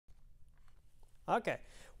Okay,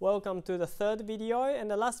 welcome to the third video and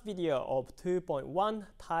the last video of 2.1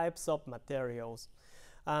 types of materials.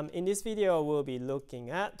 In this video, we'll be looking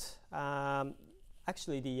at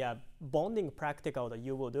actually the bonding practical that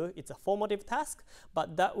you will do. It's a formative task,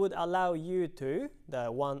 but that would allow you to,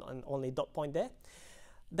 the one and only dot point there,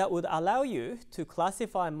 that would allow you to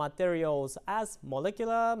classify materials as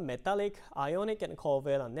molecular, metallic, ionic, and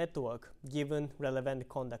covalent network given relevant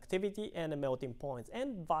conductivity and melting points,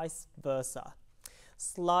 and vice versa.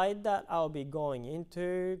 Slide that I'll be going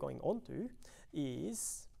onto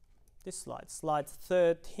is this slide, slide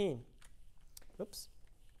 13. Oops,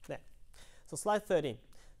 there. So slide 13.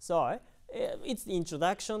 So it's the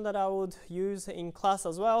introduction that I would use in class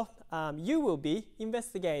as well. You will be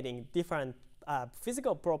investigating different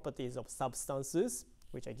physical properties of substances,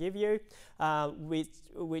 which I give you,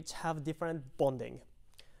 which have different bonding.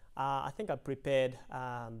 I think I prepared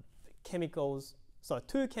chemicals, so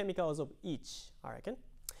 2 chemicals of each, I reckon.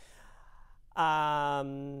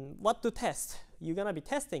 What to test? You're gonna be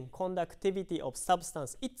testing conductivity of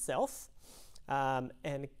substance itself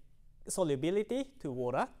and solubility to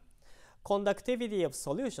water, conductivity of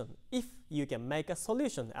solution, if you can make a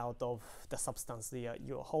solution out of the substance that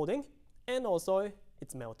you're holding, and also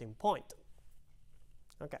its melting point.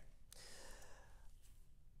 Okay.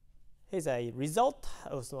 Here's a result.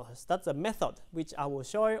 Also, that's a method which I will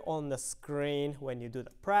show you on the screen when you do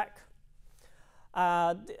the prac.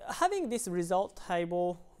 Having this result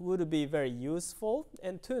table would be very useful,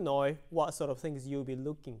 and to know what sort of things you'll be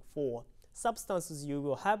looking for. Substances you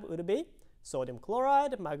will have would be sodium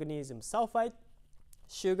chloride, magnesium sulfate,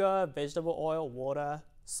 sugar, vegetable oil, water,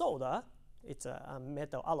 soda, it's a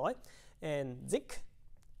metal alloy, and zinc,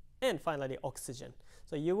 and finally oxygen.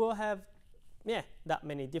 So you will have that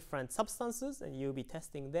many different substances, and you'll be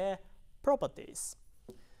testing their properties.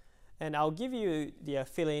 And I'll give you the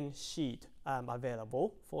fill-in sheet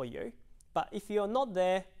available for you. But if you're not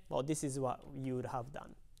there, well, this is what you would have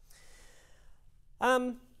done.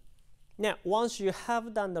 Now, once you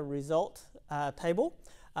have done the result table,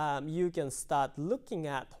 you can start looking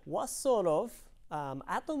at what sort of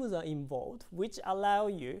atoms are involved, which allow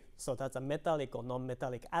you, so that's a metallic or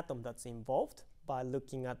non-metallic atom that's involved, by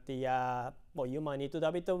looking at the, well, you might need to do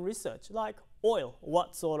a bit of research, like oil,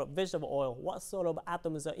 what sort of vegetable oil, what sort of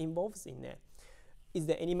atoms are involved in there? Is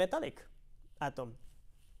there any metallic atom?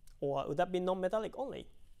 Or would that be non-metallic only?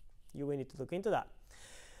 You will need to look into that.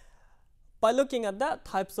 By looking at that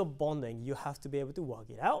types of bonding, you have to be able to work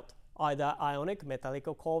it out, either ionic, metallic,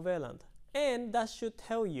 or covalent. And that should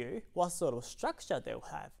tell you what sort of structure they'll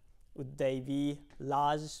have. Would they be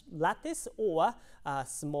large lattice or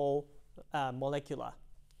small molecular,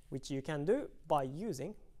 which you can do by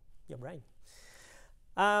using your brain.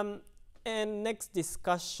 And next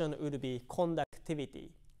discussion would be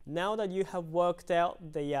conductivity. Now that you have worked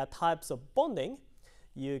out the types of bonding,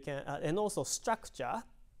 you can and also structure,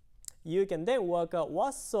 you can then work out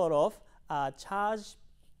what sort of charge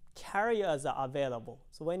carriers are available.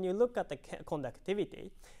 So when you look at the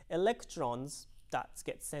conductivity, electrons that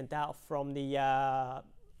get sent out from the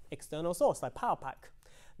external source, like power pack,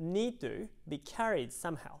 need to be carried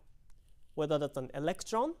somehow. Whether that's an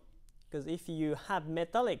electron, because if you have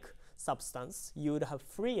metallic substance, you would have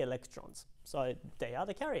free electrons. So they are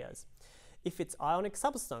the carriers. If it's ionic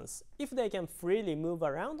substance, if they can freely move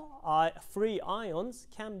around, free ions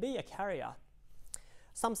can be a carrier.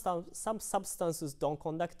 Some substances don't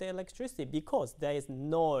conduct the electricity because there is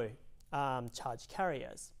no charge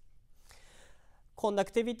carriers.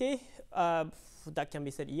 Conductivity, that can be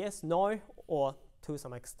said yes, no, or to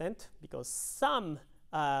some extent, because some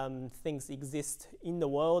things exist in the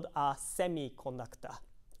world are semiconductor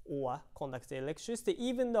or conduct electricity,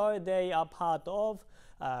 even though they are part of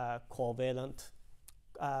covalent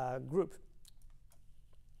group.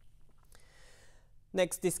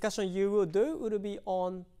 Next discussion you will do would be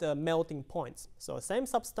on the melting points. So same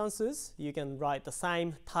substances, you can write the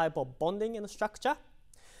same type of bonding and structure.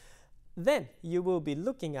 Then you will be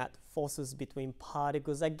looking at forces between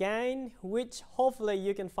particles again, which hopefully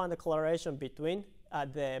you can find a correlation between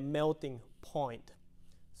the melting point.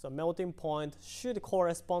 So melting point should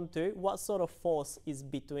correspond to what sort of force is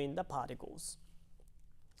between the particles.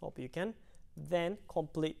 Hope you can then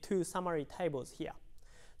complete 2 summary tables here.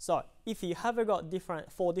 So if you have got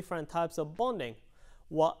 4 different types of bonding,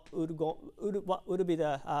 what would be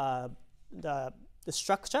the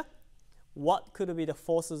structure? What could be the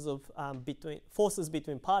forces of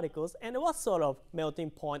between particles, and what sort of melting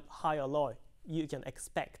point, high or low, you can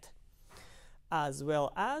expect, as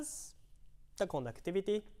well as the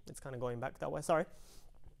conductivity. It's kind of going back that way. Sorry.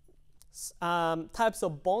 Types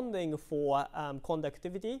of bonding for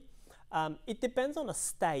conductivity. It depends on the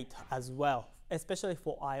state as well, especially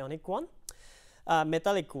for ionic one.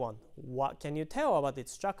 Metallic one, what can you tell about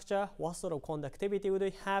its structure? What sort of conductivity would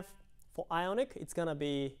it have? For ionic, it's gonna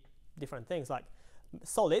be different things like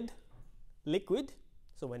solid, liquid,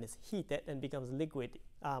 so when it's heated and becomes liquid.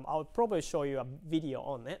 I'll probably show you a video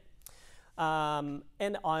on it.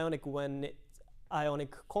 And ionic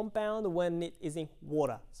ionic compound when it is in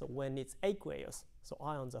water, so when it's aqueous, so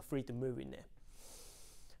ions are free to move in there.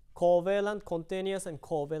 Covalent, continuous, and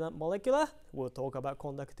covalent molecular, we'll talk about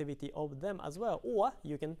conductivity of them as well, or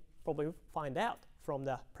you can probably find out from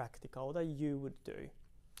the practical that you would do,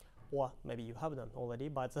 or maybe you have done already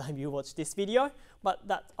by the time you watch this video, but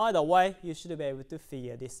that either way you should be able to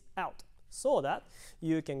figure this out so that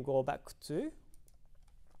you can go back to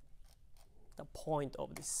the point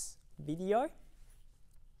of this video,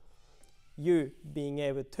 you being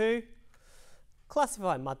able to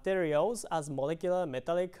classify materials as molecular,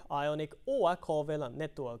 metallic, ionic, or covalent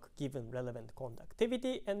network given relevant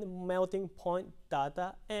conductivity and melting point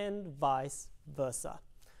data, and vice versa.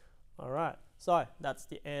 Alright, so that's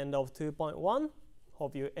the end of 2.1.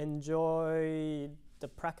 Hope you enjoy the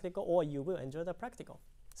practical, or you will enjoy the practical.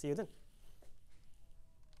 See you then.